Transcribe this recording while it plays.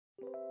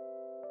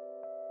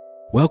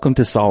Welcome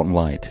to Salt and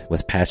Light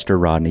with Pastor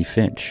Rodney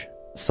Finch.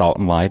 Salt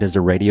and Light is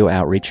a radio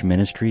outreach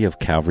ministry of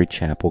Calvary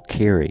Chapel,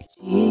 Cary.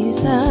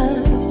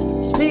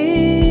 Jesus,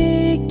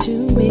 speak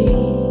to me.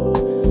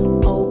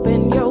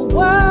 Open your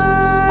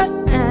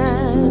word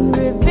and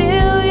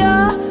reveal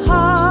your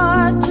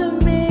heart to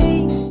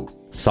me.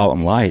 Salt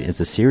and Light is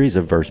a series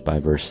of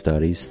verse-by-verse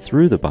studies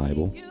through the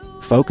Bible,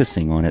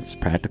 focusing on its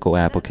practical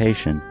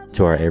application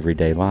to our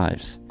everyday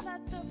lives.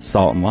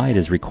 Salt and Light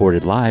is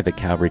recorded live at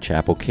Calvary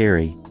Chapel,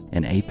 Cary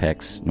in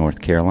Apex,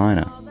 North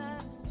Carolina.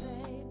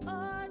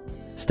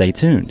 Stay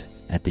tuned.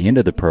 At the end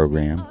of the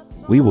program,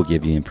 we will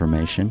give you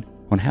information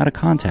on how to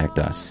contact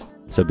us,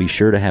 so be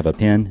sure to have a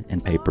pen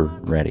and paper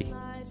ready.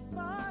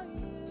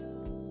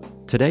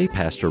 Today,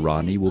 Pastor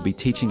Rodney will be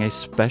teaching a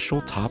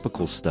special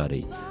topical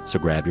study, so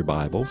grab your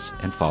Bibles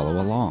and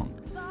follow along.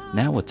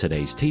 Now with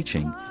today's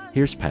teaching,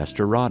 here's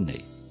Pastor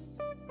Rodney.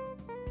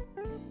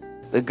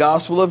 The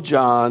Gospel of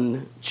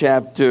John,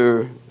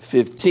 chapter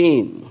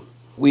 15.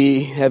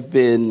 We have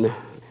been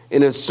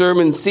in a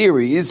sermon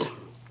series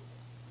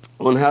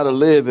on how to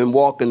live and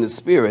walk in the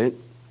Spirit.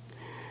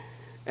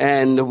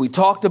 And we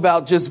talked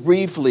about just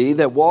briefly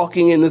that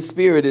walking in the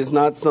Spirit is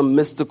not some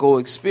mystical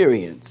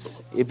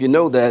experience. If you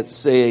know that,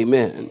 say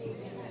amen.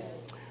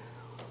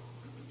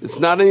 It's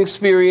not an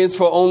experience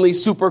for only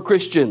super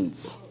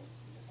Christians.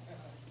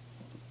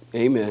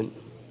 Amen.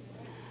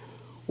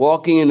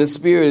 Walking in the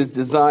Spirit is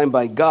designed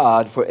by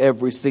God for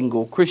every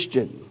single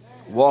Christian.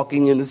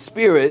 Walking in the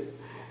Spirit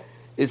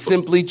is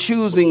simply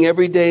choosing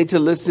every day to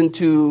listen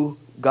to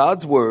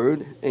God's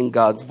word and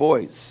God's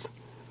voice.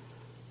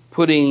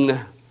 Putting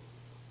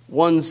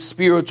one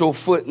spiritual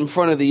foot in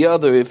front of the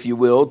other, if you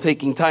will,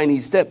 taking tiny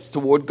steps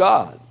toward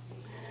God.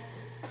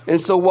 And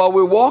so while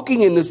we're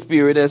walking in the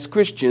Spirit as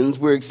Christians,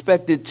 we're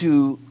expected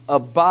to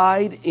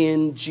abide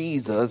in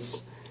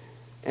Jesus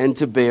and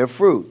to bear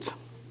fruit.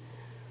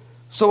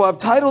 So I've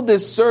titled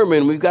this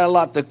sermon, we've got a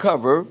lot to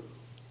cover.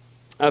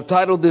 I've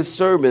titled this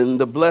sermon,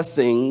 The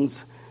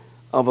Blessings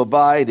of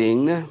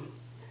Abiding.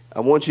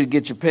 I want you to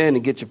get your pen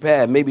and get your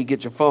pad, maybe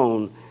get your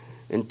phone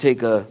and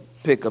take a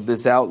pic of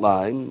this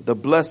outline. The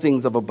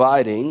Blessings of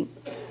Abiding.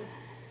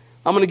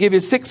 I'm going to give you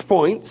 6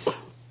 points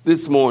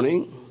this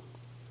morning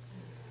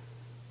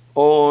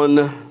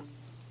on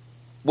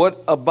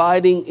what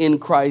abiding in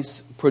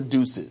Christ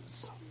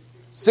produces.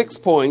 6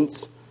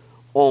 points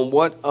on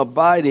what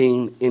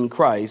abiding in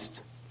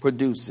Christ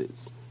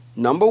produces.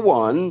 Number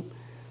 1,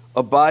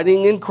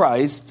 abiding in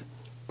Christ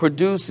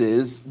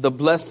produces the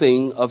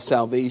blessing of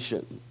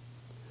salvation.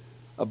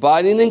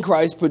 Abiding in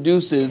Christ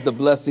produces the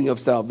blessing of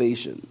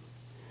salvation.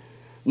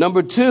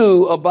 Number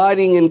 2,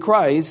 abiding in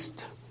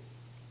Christ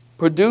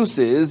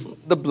produces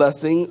the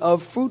blessing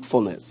of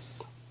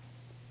fruitfulness.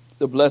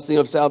 The blessing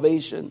of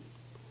salvation.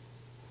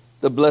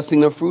 The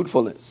blessing of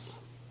fruitfulness.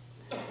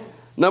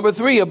 Number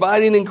 3,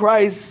 abiding in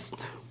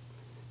Christ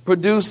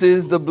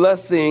produces the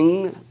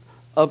blessing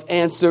of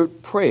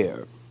answered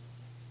prayer.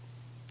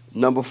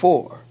 Number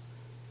 4,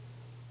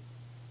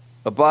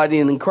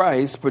 abiding in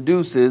Christ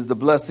produces the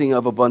blessing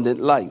of abundant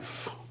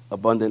life.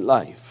 Abundant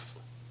life.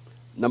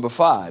 Number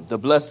 5, the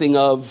blessing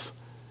of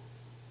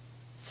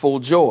full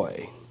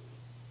joy.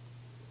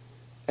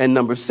 And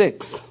number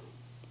 6,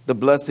 the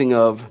blessing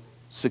of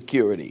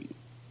security.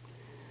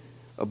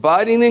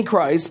 Abiding in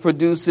Christ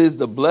produces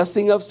the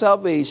blessing of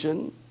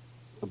salvation,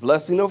 the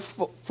blessing of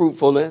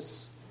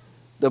fruitfulness,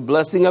 the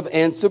blessing of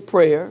answered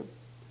prayer,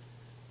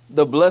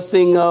 the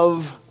blessing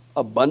of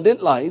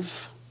abundant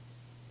life,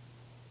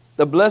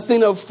 the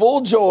blessing of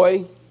full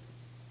joy,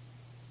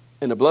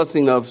 and the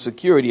blessing of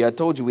security. I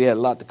told you we had a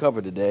lot to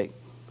cover today.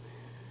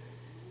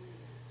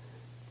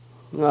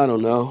 I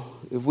don't know.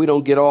 If we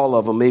don't get all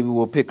of them, maybe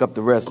we'll pick up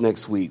the rest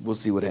next week. We'll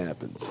see what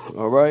happens.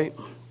 All right?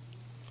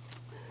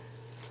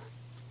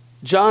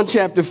 John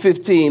chapter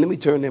 15. Let me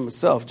turn there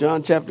myself.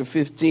 John chapter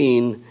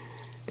 15,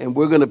 and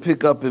we're going to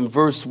pick up in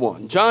verse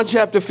 1. John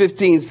chapter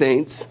 15,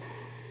 saints.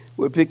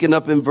 We're picking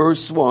up in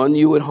verse 1.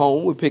 You at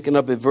home, we're picking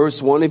up at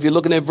verse 1. If you're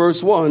looking at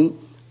verse 1,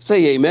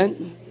 say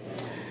amen.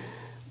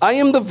 I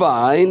am the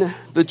vine,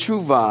 the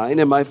true vine,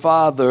 and my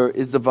Father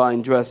is the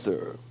vine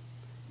dresser.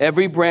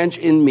 Every branch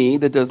in me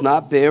that does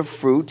not bear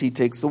fruit, he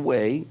takes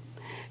away.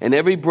 And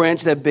every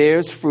branch that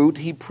bears fruit,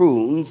 he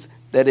prunes,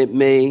 that it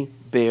may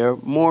bear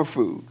more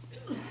fruit.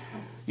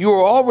 You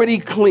are already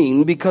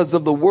clean because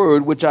of the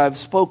word which I have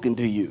spoken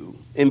to you.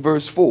 In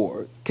verse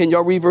 4. Can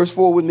y'all read verse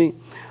 4 with me?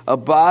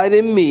 Abide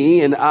in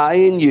me and I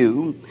in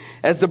you.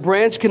 As the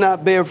branch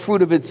cannot bear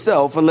fruit of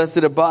itself unless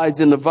it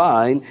abides in the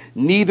vine,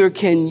 neither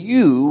can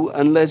you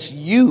unless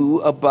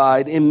you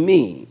abide in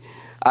me.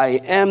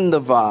 I am the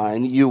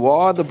vine, you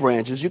are the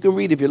branches. You can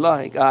read if you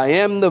like. I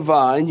am the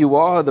vine, you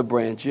are the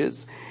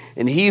branches.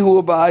 And he who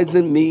abides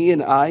in me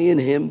and I in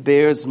him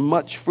bears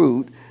much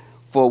fruit.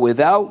 For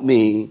without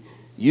me,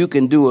 you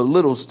can do a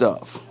little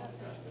stuff.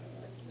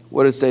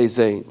 What does it say,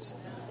 saints?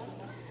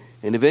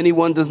 And if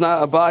anyone does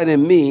not abide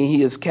in me,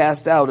 he is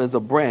cast out as a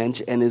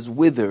branch and is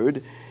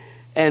withered.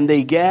 And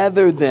they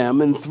gather them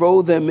and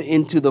throw them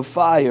into the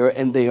fire,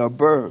 and they are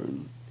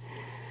burned.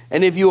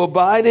 And if you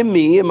abide in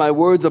me and my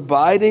words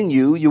abide in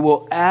you, you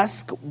will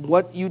ask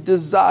what you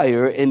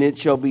desire and it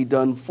shall be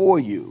done for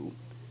you.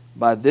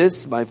 By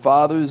this my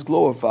Father is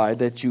glorified,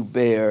 that you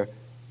bear,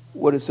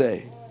 what does it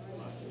say?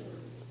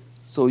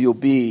 So you'll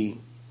be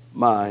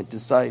my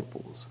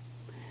disciples.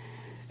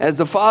 As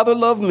the Father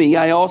loved me,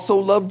 I also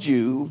loved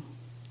you.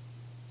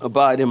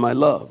 Abide in my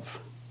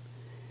love.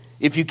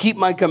 If you keep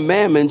my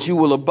commandments, you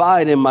will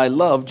abide in my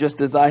love,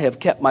 just as I have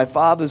kept my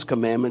Father's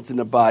commandments and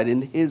abide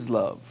in his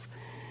love.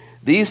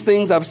 These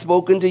things I've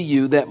spoken to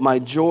you, that my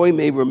joy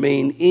may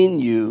remain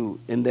in you,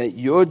 and that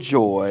your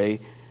joy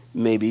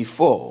may be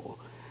full.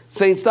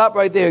 Saints, stop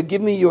right there.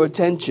 Give me your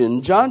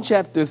attention. John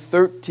chapter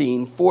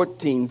 13,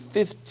 14,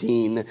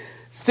 15,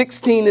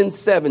 16, and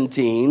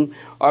 17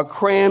 are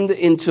crammed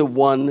into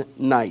one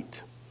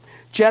night.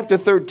 Chapter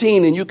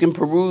 13, and you can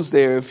peruse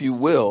there if you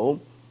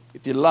will,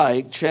 if you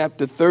like.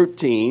 Chapter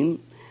 13,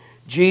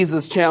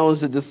 Jesus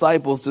challenged the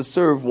disciples to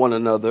serve one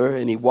another,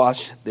 and he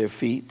washed their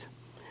feet.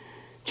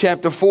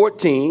 Chapter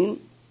 14,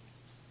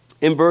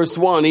 in verse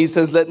 1, he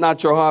says, let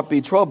not your heart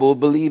be troubled.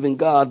 Believe in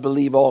God,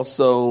 believe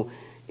also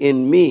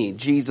in me.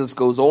 Jesus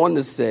goes on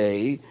to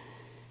say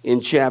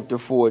in chapter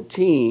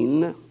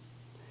 14,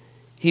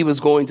 he was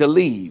going to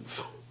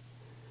leave,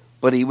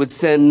 but he would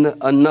send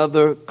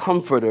another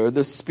comforter,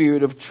 the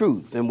Spirit of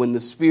truth. And when the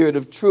Spirit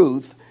of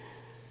truth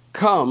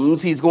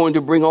comes, he's going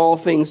to bring all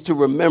things to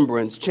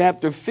remembrance.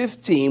 Chapter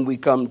 15 we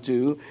come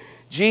to,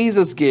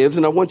 Jesus gives,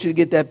 and I want you to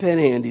get that pen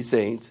handy,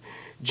 saints.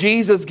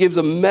 Jesus gives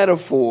a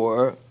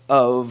metaphor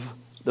of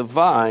the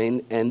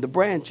vine and the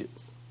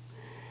branches.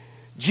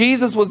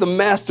 Jesus was the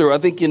master. I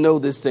think you know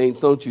this,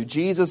 saints, don't you?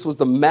 Jesus was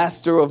the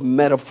master of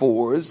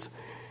metaphors,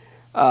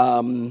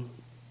 and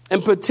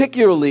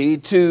particularly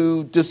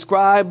to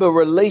describe a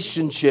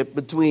relationship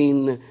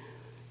between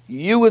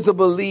you as a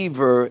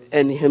believer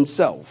and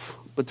himself,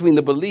 between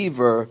the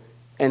believer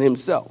and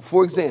himself.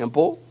 For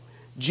example,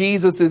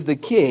 Jesus is the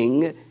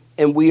king,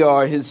 and we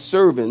are his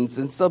servants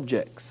and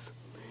subjects.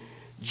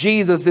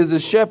 Jesus is a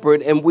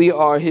shepherd, and we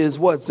are his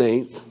what,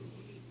 saints?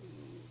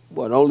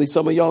 What, only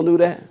some of y'all knew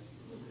that?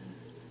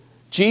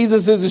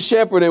 Jesus is a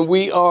shepherd, and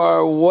we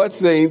are what,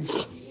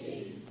 saints?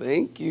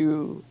 Thank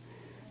you.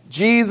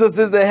 Jesus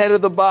is the head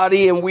of the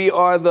body, and we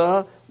are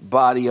the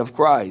body of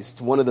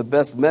Christ. One of the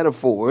best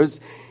metaphors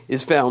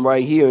is found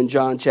right here in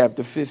John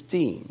chapter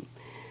 15.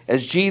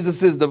 As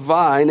Jesus is the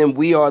vine and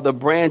we are the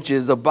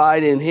branches,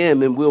 abide in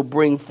him and we'll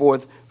bring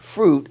forth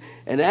fruit.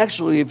 And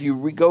actually, if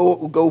you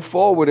go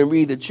forward and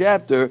read the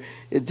chapter,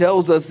 it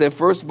tells us that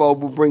first of all,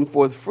 we'll bring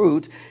forth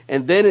fruit.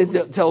 And then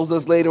it tells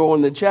us later on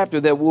in the chapter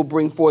that we'll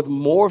bring forth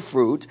more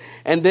fruit.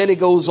 And then it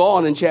goes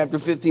on in chapter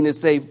 15 to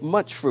say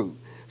much fruit.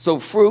 So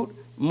fruit,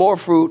 more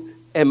fruit,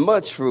 and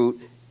much fruit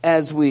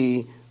as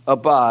we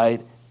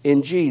abide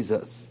in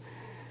Jesus.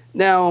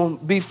 Now,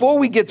 before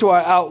we get to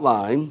our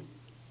outline,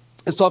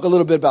 let's talk a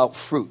little bit about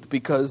fruit,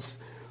 because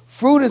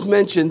fruit is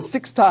mentioned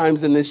 6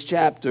 times in this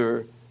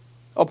chapter.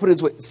 I'll put it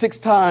this way, 6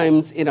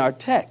 times in our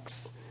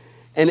text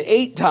and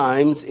 8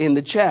 times in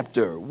the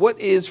chapter. What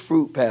is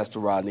fruit, Pastor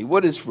Rodney?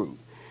 What is fruit?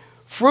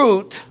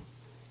 Fruit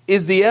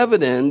is the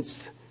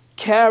evidence,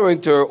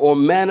 character, or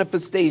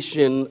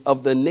manifestation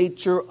of the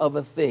nature of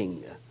a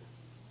thing.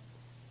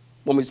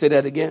 Want me to say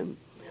that again?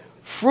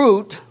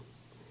 Fruit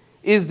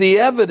is the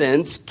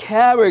evidence,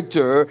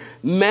 character,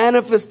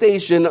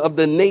 manifestation of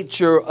the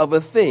nature of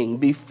a thing.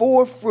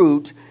 Before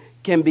fruit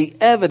can be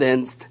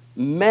evidenced,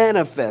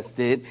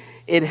 manifested,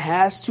 it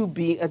has to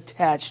be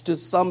attached to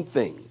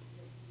something.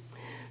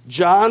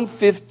 John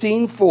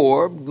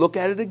 15:4, look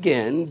at it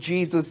again.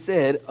 Jesus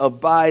said,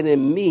 abide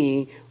in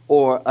me,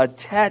 or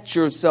attach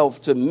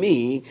yourself to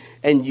me,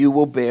 and you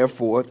will bear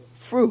forth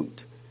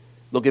fruit.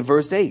 Look at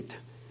verse 8.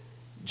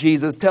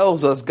 Jesus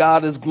tells us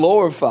God is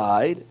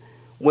glorified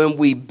when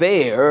we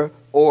bear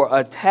or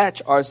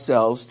attach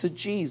ourselves to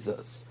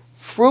Jesus.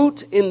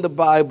 Fruit in the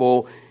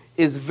Bible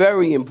is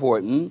very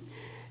important,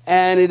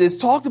 and it is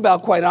talked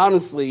about, quite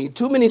honestly,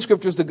 too many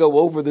scriptures to go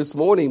over this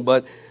morning,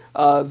 but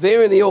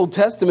there in the Old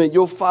Testament,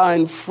 you'll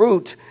find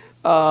fruit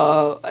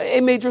a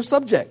major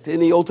subject in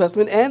the Old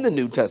Testament and the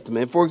New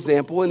Testament. For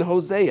example, in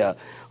Hosea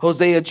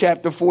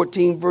chapter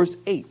 14, verse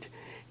 8,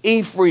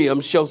 Ephraim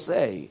shall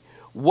say,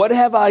 what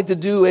have I to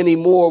do any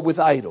more with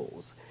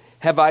idols?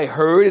 Have I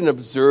heard and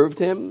observed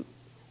him?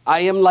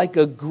 I am like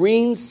a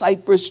green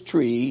cypress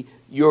tree.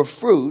 Your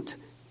fruit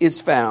is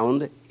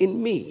found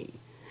in me.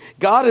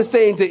 God is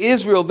saying to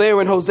Israel there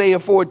in Hosea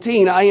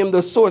 14, I am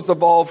the source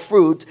of all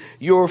fruit.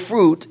 Your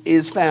fruit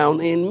is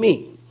found in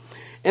me.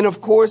 And of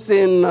course,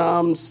 in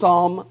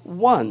Psalm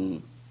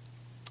 1,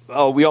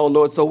 we all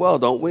know it so well,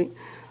 don't we?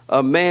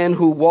 A man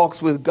who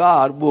walks with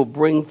God will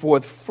bring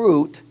forth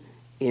fruit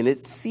in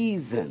its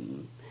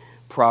season.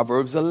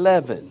 Proverbs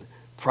 11,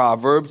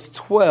 Proverbs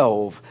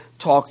 12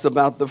 talks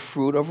about the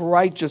fruit of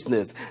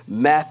righteousness.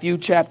 Matthew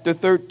chapter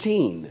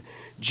 13,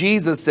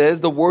 Jesus says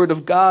the word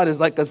of God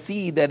is like a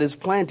seed that is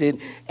planted,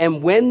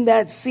 and when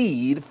that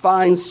seed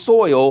finds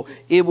soil,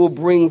 it will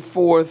bring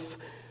forth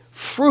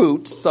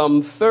fruit,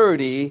 some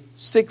 30,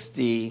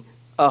 60,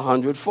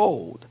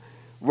 100-fold.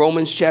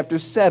 Romans chapter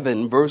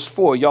 7, verse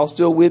 4. Y'all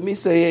still with me?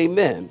 Say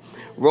amen.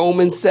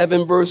 Romans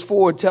 7, verse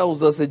 4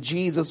 tells us that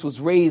Jesus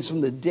was raised from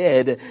the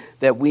dead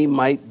that we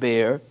might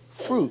bear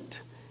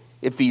fruit.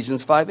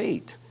 Ephesians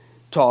 5:8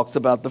 talks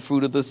about the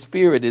fruit of the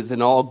Spirit is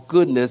in all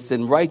goodness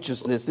and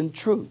righteousness and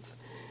truth.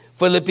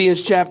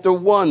 Philippians chapter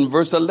 1,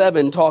 verse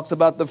 11 talks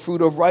about the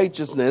fruit of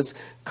righteousness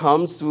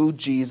comes through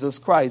Jesus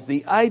Christ.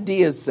 The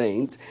idea,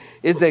 saints,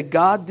 is that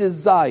God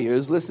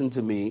desires, listen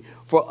to me,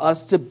 for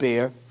us to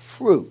bear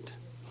fruit.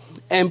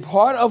 And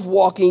part of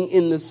walking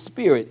in the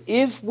Spirit,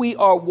 if we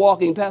are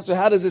walking, Pastor,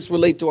 how does this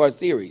relate to our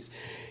series?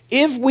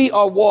 If we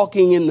are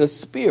walking in the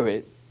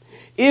Spirit,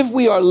 if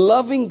we are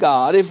loving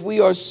God, if we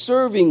are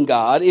serving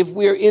God, if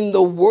we are in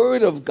the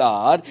Word of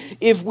God,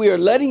 if we are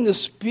letting the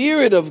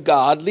Spirit of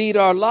God lead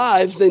our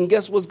lives, then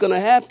guess what's going to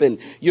happen?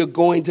 You're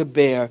going to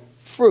bear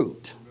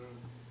fruit.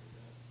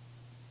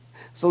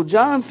 So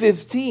John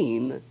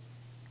 15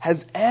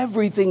 has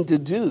everything to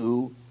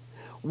do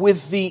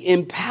with the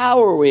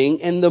empowering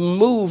and the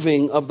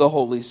moving of the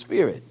Holy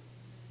Spirit.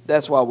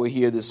 That's why we're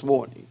here this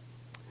morning.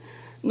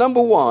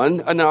 Number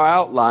one, in our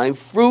outline,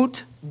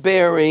 fruit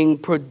bearing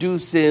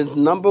produces,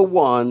 number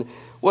one,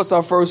 what's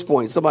our first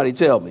point? Somebody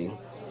tell me.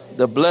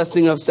 The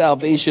blessing of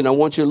salvation. I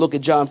want you to look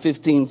at John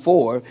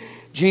 15:4.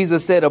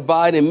 Jesus said,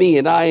 abide in me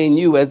and I in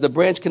you. As the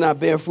branch cannot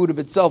bear fruit of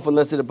itself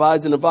unless it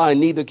abides in the vine,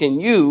 neither can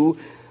you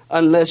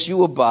unless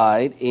you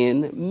abide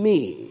in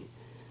me.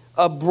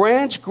 A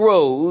branch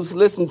grows,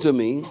 listen to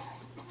me,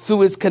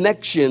 through its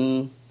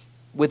connection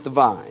with the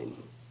vine.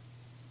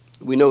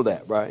 We know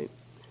that, right?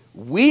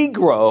 We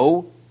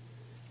grow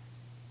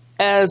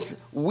as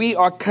we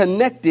are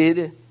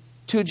connected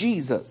to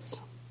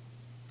Jesus.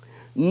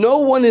 No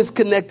one is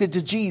connected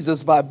to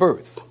Jesus by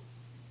birth.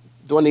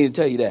 Do I need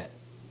to tell you that?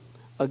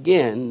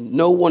 Again,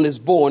 no one is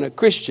born a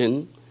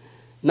Christian,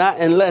 not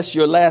unless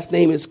your last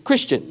name is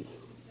Christian.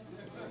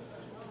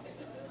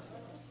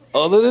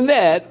 Other than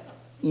that,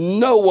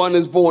 no one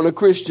is born a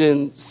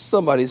Christian.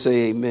 Somebody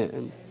say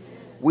amen.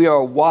 We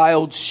are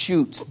wild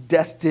shoots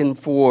destined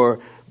for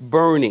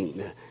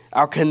burning.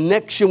 Our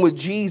connection with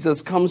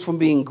Jesus comes from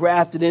being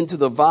grafted into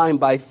the vine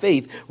by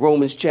faith,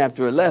 Romans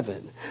chapter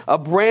 11. A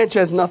branch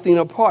is nothing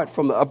apart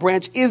from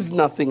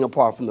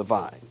the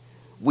vine.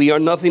 We are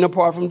nothing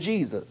apart from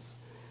Jesus.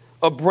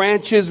 A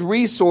branch's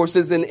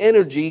resources and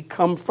energy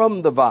come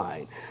from the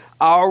vine.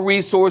 Our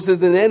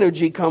resources and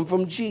energy come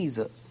from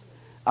Jesus.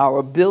 Our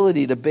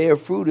ability to bear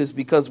fruit is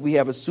because we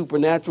have a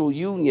supernatural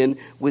union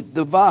with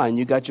the vine.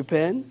 You got your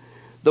pen?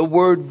 The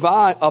word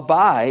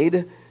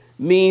abide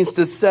means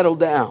to settle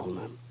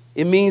down.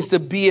 It means to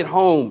be at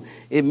home.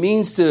 It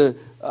means to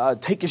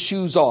take your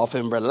shoes off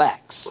and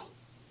relax.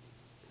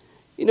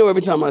 You know,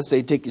 every time I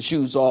say take your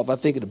shoes off, I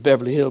think of the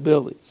Beverly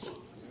Hillbillies.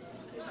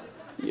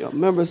 You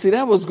remember, see,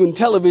 that was when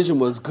television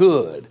was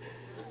good.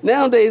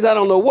 Nowadays, I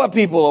don't know what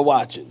people are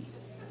watching.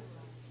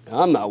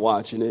 I'm not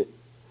watching it.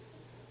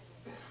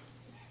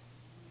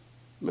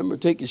 Remember,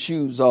 take your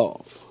shoes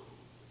off.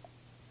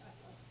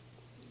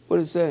 What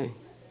did it say?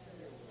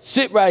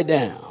 Sit right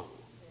down.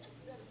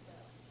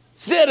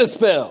 Set a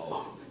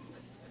spell.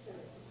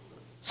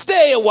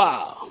 Stay a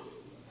while.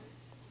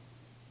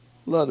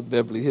 Love the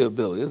Beverly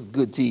Hillbillies. That's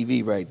good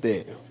TV right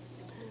there.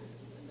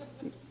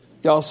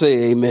 Y'all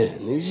say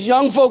amen. These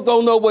young folk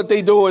don't know what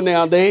they doing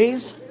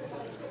nowadays.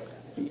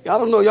 I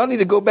don't know. Y'all need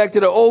to go back to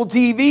the old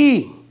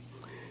TV.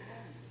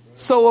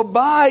 So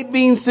abide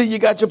means to, you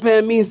got your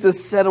pen, means to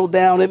settle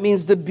down. It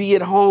means to be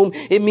at home.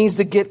 It means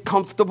to get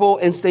comfortable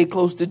and stay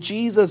close to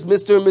Jesus.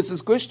 Mr. and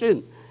Mrs.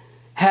 Christian,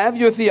 have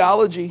your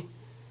theology,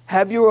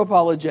 have your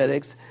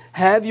apologetics,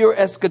 have your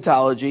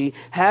eschatology,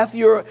 have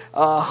your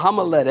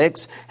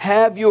homiletics,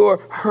 have your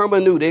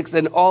hermeneutics,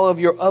 and all of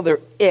your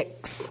other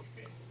icks.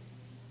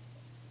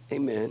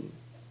 Amen.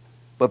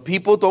 But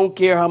people don't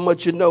care how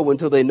much you know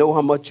until they know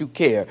how much you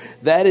care.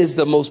 That is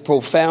the most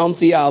profound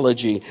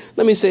theology.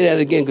 Let me say that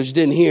again because you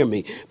didn't hear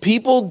me.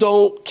 People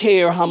don't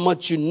care how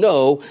much you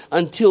know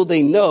until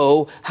they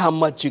know how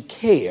much you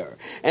care.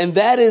 And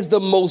that is the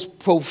most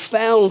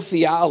profound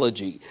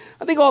theology.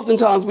 I think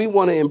oftentimes we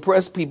want to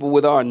impress people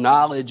with our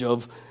knowledge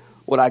of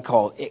what I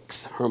call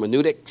icks,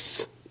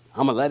 hermeneutics,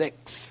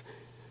 homiletics.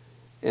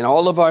 In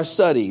all of our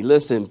study,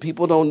 listen,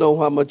 people don't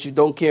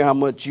care how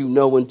much you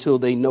know until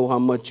they know how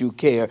much you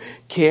care.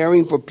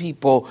 Caring for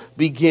people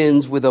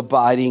begins with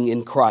abiding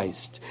in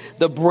Christ.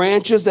 The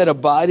branches that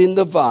abide in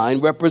the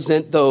vine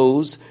represent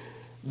those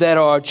that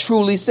are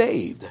truly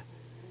saved.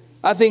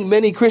 I think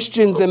many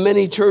Christians and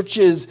many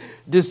churches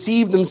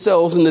deceive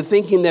themselves into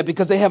thinking that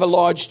because they have a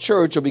large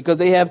church or because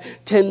they have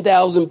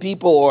 10,000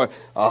 people or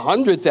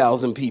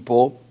 100,000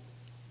 people,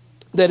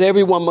 that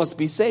everyone must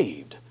be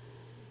saved.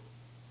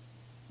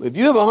 If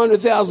you have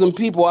 100,000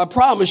 people, I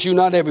promise you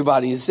not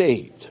everybody is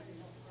saved.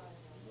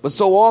 But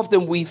so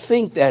often we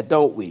think that,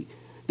 don't we?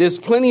 There's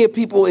plenty of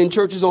people in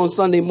churches on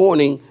Sunday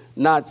morning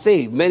not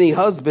saved. Many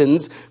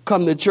husbands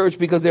come to church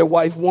because their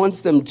wife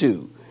wants them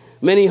to.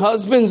 Many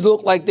husbands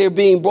look like they're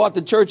being brought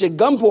to church at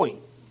gunpoint.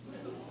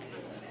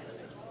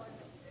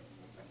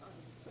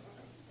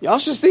 Y'all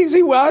should see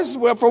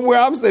from where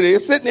I'm sitting. They're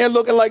sitting there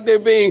looking like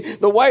the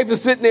wife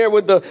is sitting there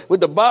with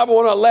the Bible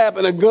on her lap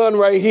and a gun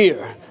right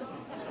here.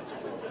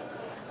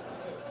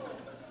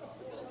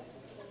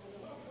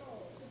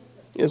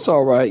 It's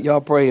all right.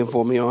 Y'all praying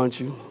for me, aren't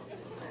you?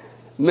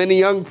 Many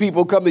young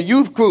people come to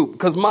youth group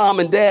because mom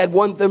and dad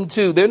want them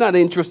to. They're not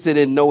interested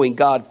in knowing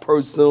God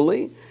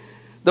personally.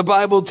 The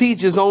Bible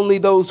teaches only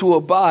those who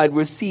abide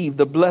receive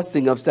the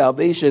blessing of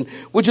salvation.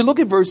 Would you look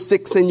at verse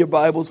 6 in your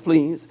Bibles,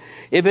 please?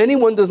 If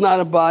anyone does not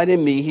abide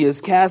in me, he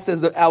is cast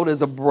out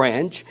as a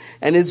branch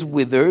and is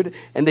withered,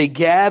 and they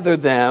gather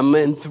them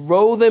and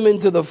throw them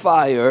into the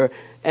fire,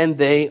 and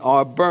they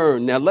are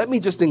burned. Now, let me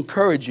just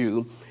encourage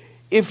you.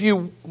 If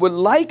you would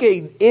like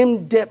an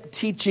in-depth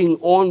teaching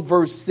on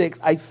verse 6,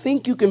 I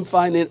think you can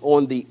find it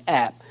on the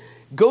app.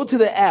 Go to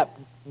the app,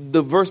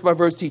 the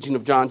verse-by-verse teaching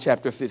of John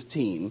chapter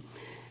 15.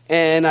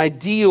 And I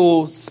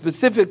deal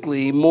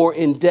specifically more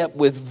in depth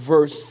with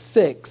verse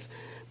 6,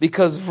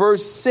 because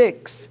verse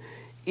 6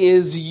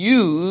 is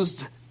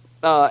used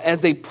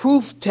as a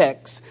proof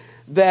text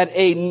that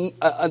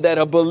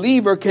a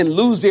believer can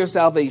lose their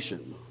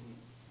salvation.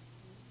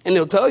 And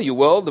they'll tell you,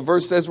 well, the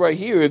verse says right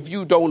here, if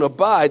you don't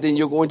abide, then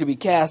you're going to be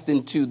cast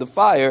into the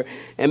fire.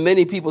 And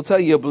many people tell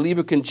you a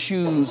believer can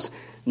choose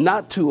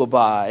not to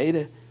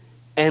abide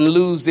and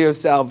lose their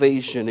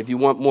salvation. If you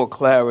want more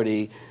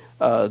clarity,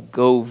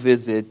 go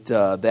visit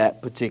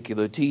that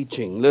particular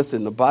teaching.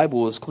 Listen, the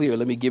Bible is clear.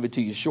 Let me give it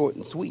to you short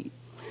and sweet.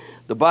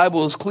 The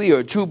Bible is clear.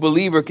 A true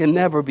believer can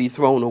never be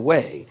thrown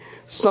away.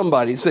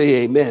 Somebody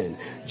say amen.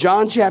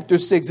 John chapter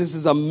 6, this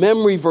is a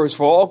memory verse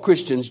for all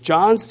Christians.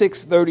 John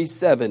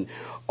 6:37.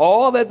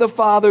 All that the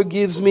Father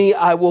gives me,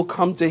 I will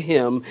come to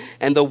him.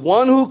 And the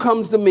one who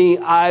comes to me,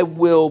 I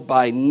will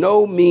by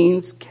no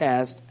means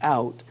cast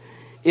out.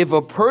 If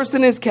a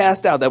person is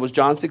cast out, that was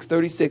John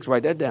 6:36,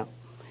 write that down.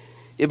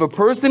 If a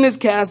person is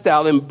cast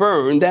out and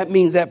burned, that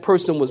means that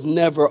person was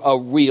never a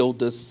real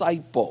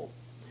disciple.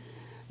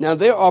 Now,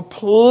 there are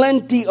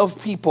plenty of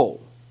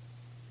people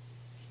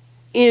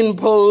in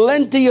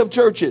plenty of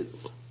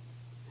churches.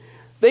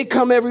 They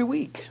come every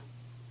week.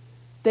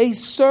 They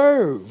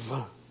serve.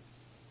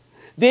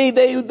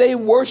 They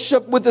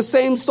worship with the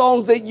same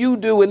songs that you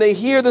do, and they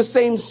hear the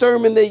same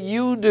sermon that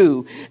you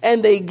do,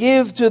 and they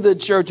give to the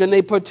church, and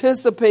they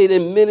participate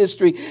in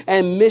ministry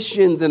and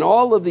missions and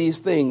all of these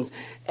things,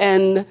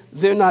 and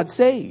they're not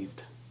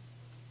saved.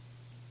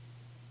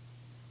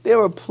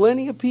 There are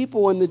plenty of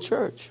people in the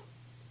church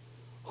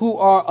who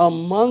are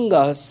among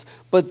us,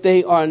 but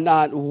they are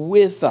not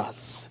with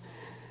us.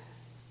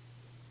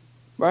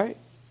 Right?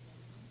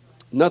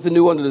 Nothing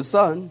new under the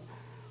sun.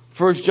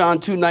 1 John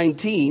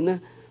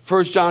 2:19.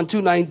 1 John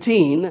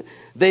 2:19,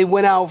 they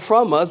went out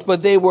from us,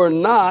 but they were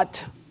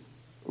not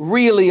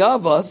really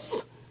of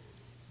us.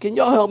 Can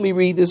y'all help me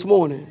read this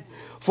morning?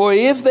 For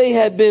if they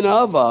had been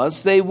of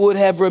us, they would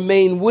have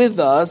remained with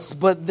us,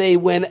 but they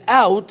went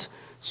out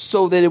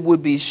so that it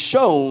would be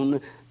shown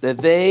that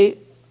they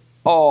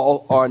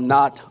all are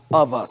not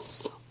of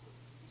us.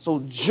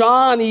 So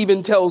John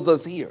even tells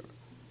us here.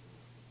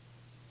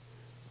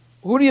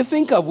 Who do you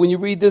think of when you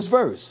read this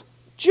verse?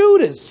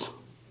 Judas.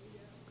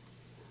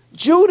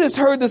 Judas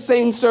heard the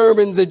same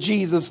sermons that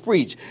Jesus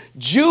preached.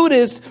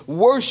 Judas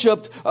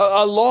worshiped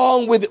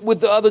along with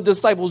the other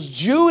disciples.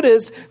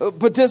 Judas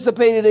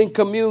participated in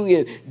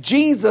communion.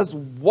 Jesus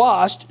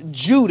washed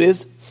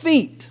Judas'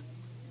 feet.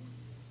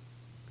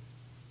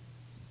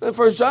 And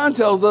 1 John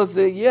tells us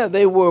that, yeah,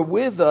 they were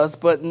with us,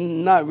 but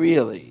not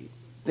really.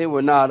 They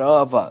were not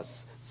of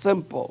us.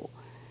 Simple.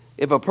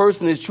 If a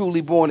person is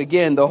truly born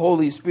again, the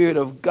Holy Spirit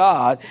of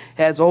God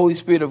has the Holy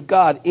Spirit of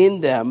God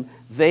in them,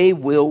 they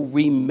will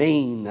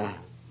remain.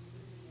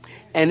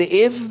 And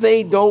if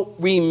they don't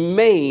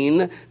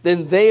remain,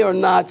 then they are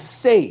not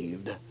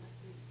saved.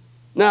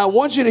 Now, I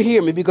want you to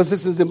hear me because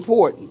this is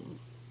important.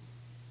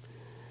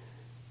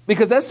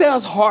 Because that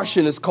sounds harsh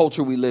in this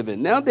culture we live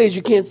in. Nowadays,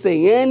 you can't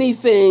say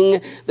anything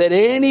that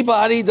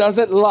anybody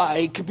doesn't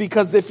like,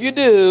 because if you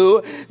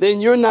do, then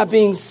you're not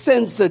being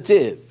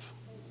sensitive.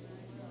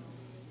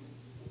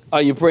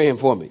 Are you praying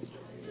for me?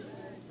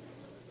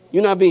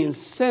 You're not being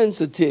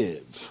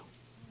sensitive.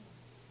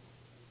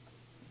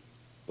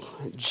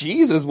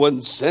 Jesus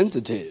wasn't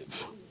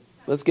sensitive.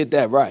 Let's get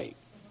that right.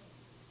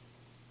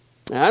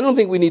 Now, I don't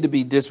think we need to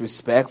be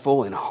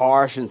disrespectful and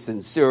harsh and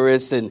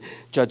censorious and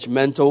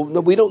judgmental.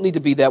 No, we don't need to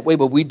be that way,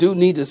 but we do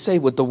need to say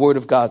what the Word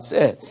of God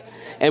says.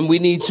 And we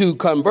need to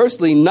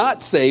conversely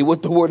not say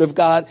what the Word of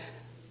God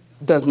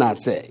does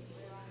not say.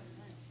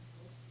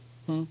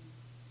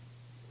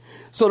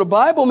 So the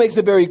Bible makes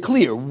it very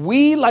clear.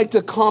 We like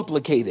to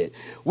complicate it.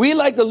 We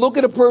like to look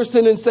at a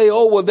person and say,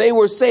 oh, well, they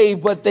were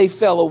saved, but they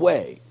fell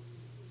away.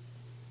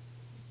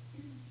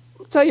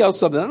 I'll tell y'all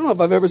something. I don't know if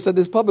I've ever said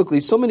this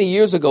publicly. So many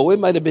years ago, it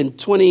might have been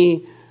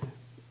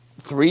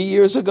 23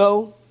 years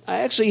ago, I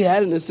actually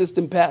had an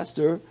assistant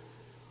pastor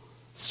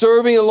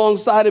serving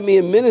alongside of me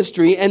in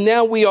ministry. And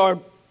now we are,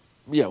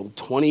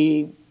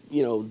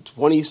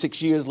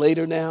 26 years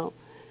later now.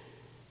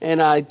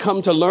 And I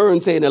come to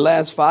learn, say, in the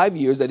last 5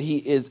 years that he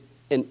is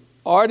an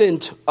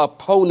ardent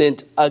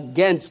opponent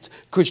against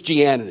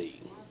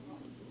Christianity.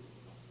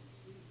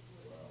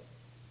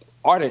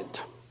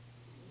 Ardent.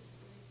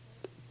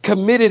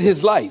 Committed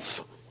his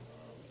life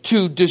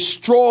to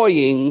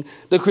destroying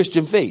the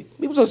Christian faith.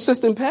 He was an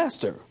assistant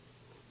pastor.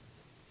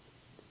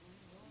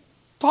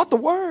 Taught the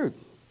word.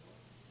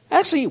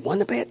 Actually, he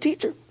wasn't a bad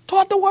teacher.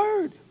 Taught the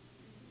word.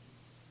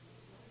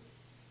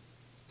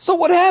 So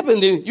what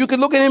happened? You could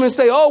look at him and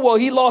say, oh, well,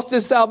 he lost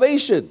his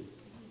salvation.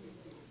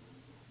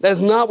 That's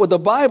not what the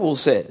Bible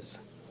says.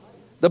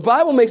 The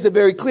Bible makes it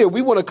very clear.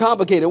 We want to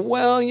complicate it.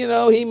 Well,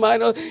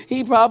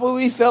 he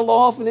probably fell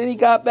off and then he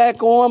got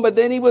back on, but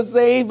then he was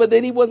saved, but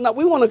then he was not.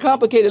 We want to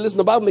complicate it. Listen,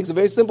 the Bible makes it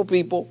very simple,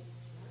 people.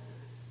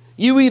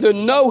 You either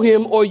know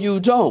him or you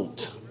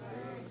don't.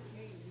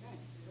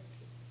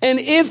 And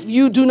if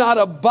you do not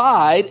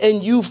abide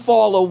and you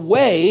fall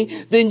away,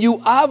 then you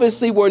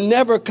obviously were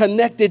never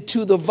connected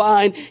to the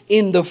vine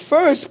in the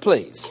first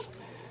place.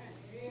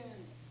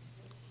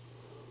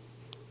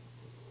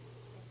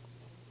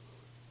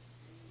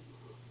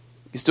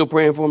 You still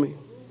praying for me?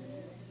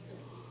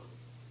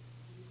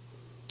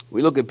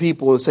 We look at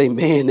people and say,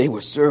 man, they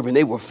were serving,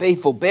 they were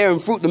faithful, bearing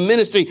fruit in the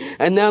ministry,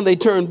 and now they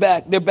turn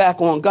back. They're back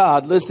on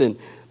God. Listen,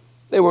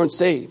 they weren't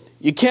saved.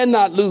 You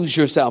cannot lose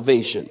your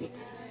salvation.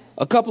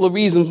 A couple of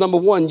reasons. Number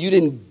one, you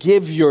didn't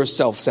give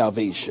yourself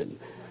salvation.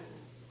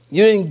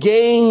 You didn't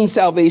gain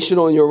salvation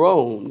on your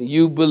own.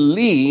 You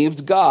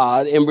believed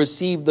God and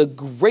received the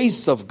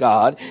grace of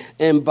God.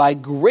 And by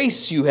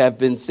grace you have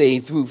been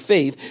saved through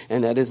faith.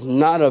 And that is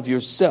not of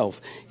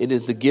yourself. It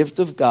is the gift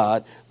of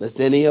God,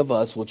 lest any of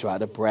us will try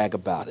to brag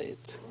about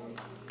it.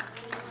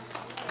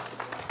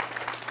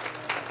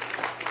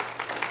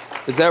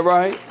 Is that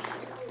right?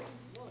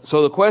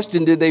 So the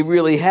question, did they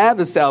really have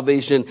the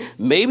salvation?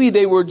 Maybe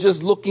they were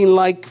just looking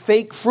like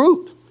fake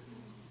fruit.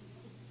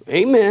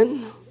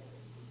 Amen.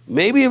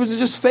 Maybe it was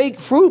just fake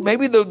fruit.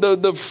 Maybe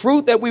the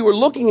fruit that we were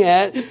looking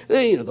at,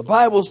 the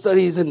Bible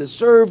studies and the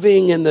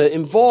serving and the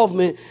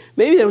involvement,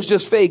 maybe it was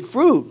just fake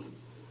fruit.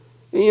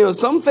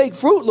 Some fake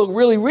fruit look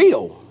really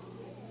real.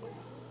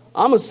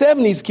 I'm a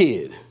 70s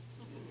kid.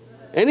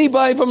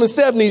 Anybody from the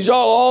 70s, y'all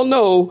all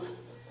know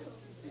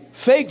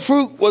fake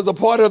fruit was a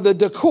part of the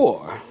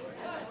decor.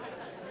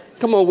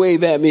 Come on,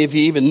 wave at me if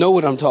you even know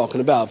what I'm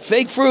talking about.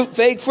 Fake fruit,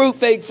 fake fruit,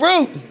 fake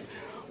fruit.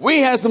 We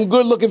had some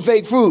good looking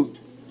fake fruit.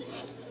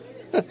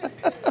 They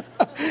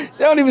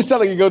don't even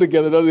sound like you go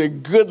together, though. They're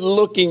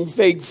good-looking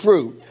fake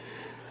fruit.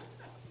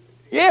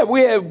 Yeah,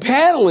 we had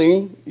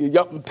paneling.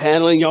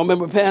 Y'all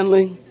remember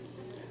paneling?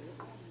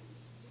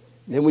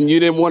 Then when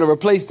you didn't want to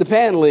replace the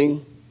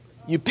paneling,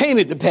 you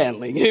painted the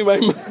paneling.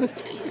 Anybody?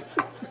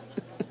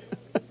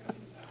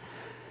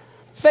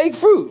 Fake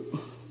fruit.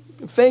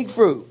 Fake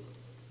fruit.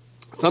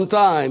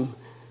 Sometimes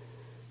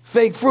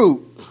fake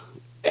fruit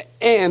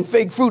and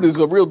fake fruit is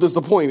a real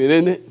disappointment,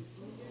 isn't it?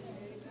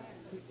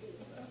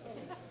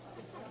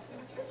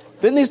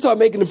 Then they start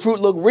making the fruit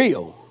look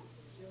real.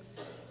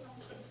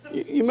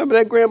 You remember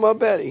that Grandma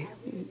Betty?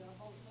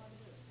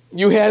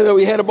 You had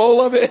a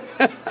bowl of it?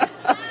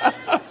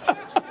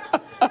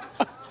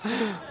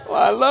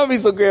 Well, I love you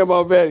so,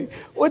 Grandma Betty.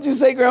 What'd you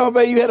say, Grandma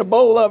Betty? You had a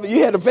bowl of it.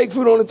 You had a fake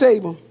fruit on the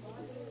table.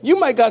 You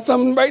might got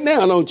something right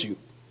now, don't you?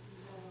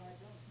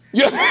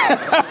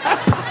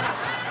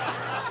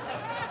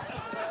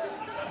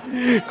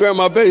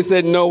 Grandma Betty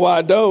said, no,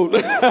 I don't.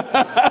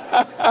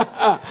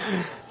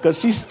 Because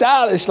she's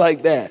stylish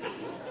like that.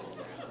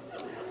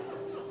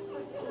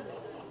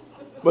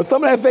 But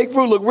some of that fake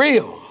fruit look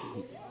real,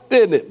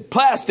 didn't it?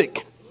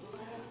 Plastic.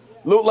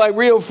 Look like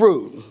real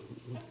fruit.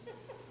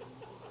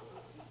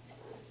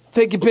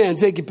 Take your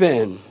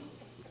pen.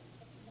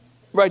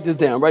 Write this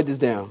down.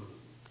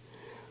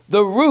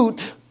 The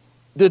root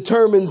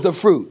determines the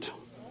fruit.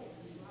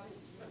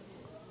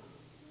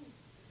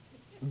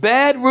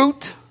 Bad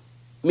root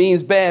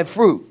means bad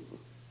fruit.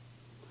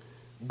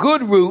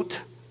 Good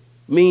root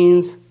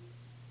means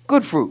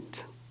good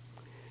fruit.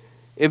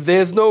 If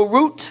there's no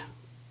root,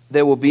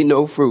 there will be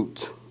no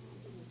fruit.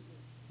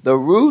 The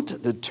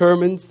root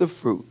determines the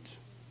fruit.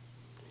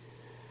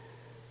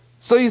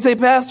 So you say,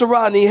 Pastor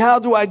Rodney, how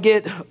do I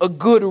get a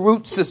good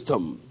root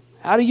system?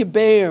 How do you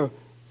bear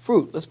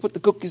fruit? Let's put the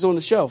cookies on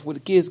the shelf where the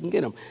kids can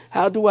get them.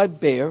 How do I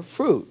bear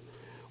fruit?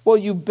 Well,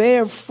 you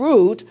bear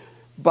fruit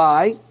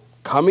by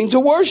coming to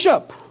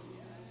worship.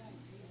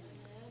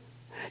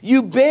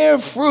 You bear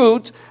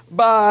fruit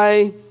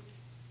by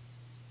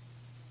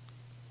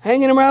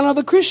hanging around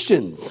other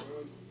Christians.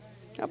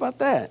 How about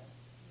that?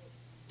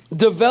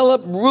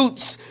 Develop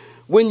roots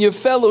when you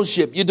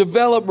fellowship. You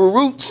develop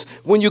roots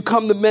when you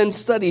come to men's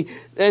study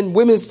and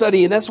women's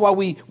study. And that's why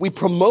we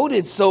promote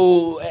it.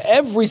 So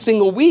every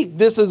single week,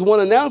 this is one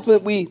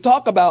announcement we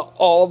talk about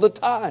all the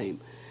time.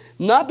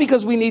 Not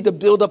because we need to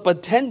build up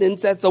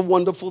attendance. That's a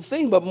wonderful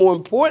thing. But more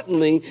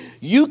importantly,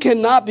 you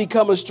cannot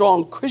become a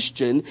strong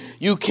Christian.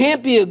 You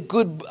can't be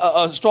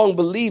a strong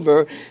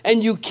believer.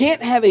 And you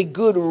can't have a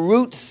good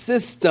root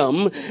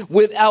system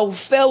without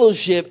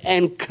fellowship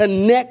and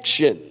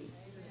connection.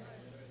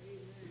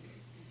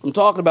 I'm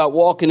talking about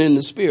walking in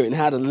the Spirit and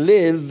how to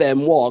live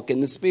and walk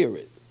in the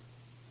Spirit.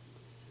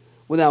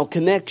 without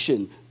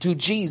connection to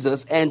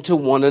Jesus and to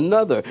one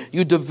another.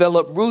 You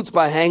develop roots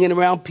by hanging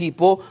around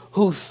people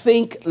who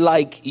think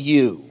like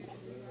you.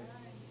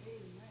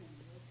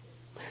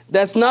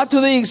 That's not to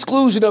the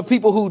exclusion of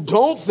people who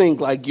don't think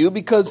like you,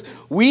 because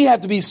we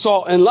have to be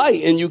salt and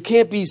light, and you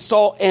can't be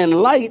salt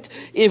and light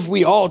if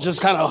we all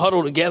just kind of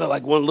huddle together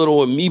like one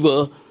little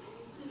amoeba.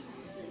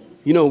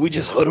 You know, we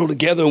just huddle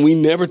together and we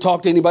never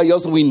talk to anybody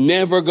else, and we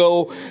never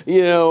go,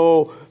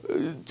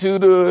 to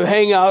the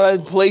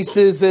hangout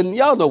places, and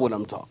y'all know what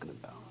I'm talking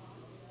about.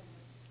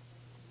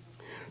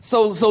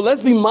 So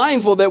let's be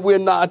mindful that we're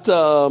not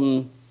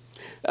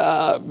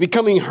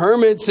becoming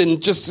hermits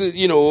and just,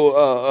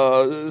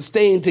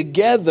 staying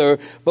together,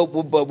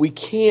 but we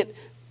can't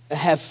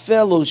have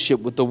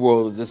fellowship with the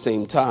world at the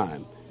same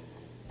time.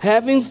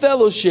 Having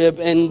fellowship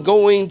and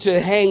going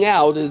to hang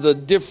out is a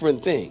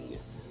different thing.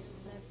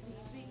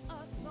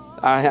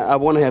 I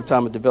want to have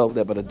time to develop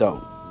that, but I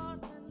don't.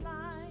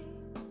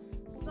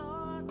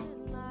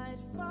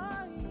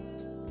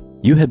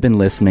 You have been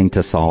listening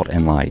to Salt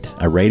and Light,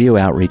 a radio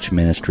outreach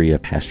ministry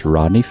of Pastor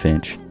Rodney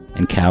Finch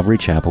and Calvary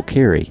Chapel,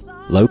 Cary,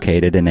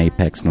 located in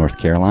Apex, North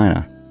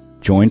Carolina.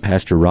 Join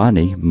Pastor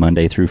Rodney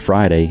Monday through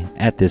Friday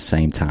at this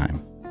same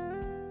time.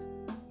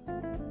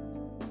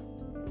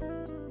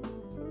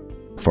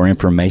 For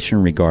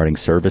information regarding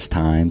service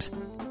times,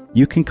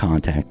 you can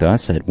contact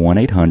us at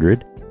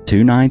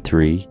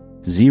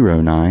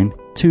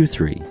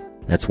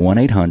 1-800-293-0923. That's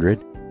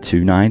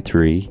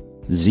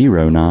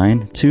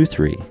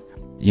 1-800-293-0923.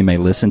 You may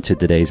listen to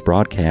today's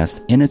broadcast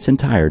in its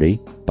entirety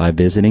by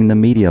visiting the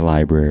media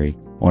library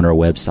on our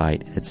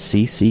website at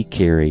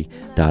cccary.org.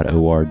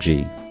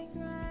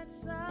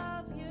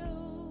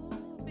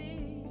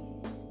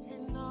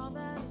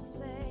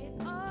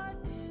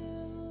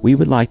 We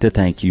would like to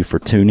thank you for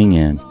tuning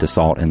in to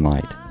Salt and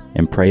Light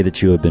and pray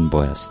that you have been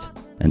blessed.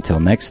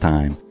 Until next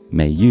time,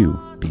 may you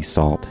be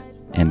salt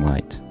and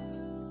light.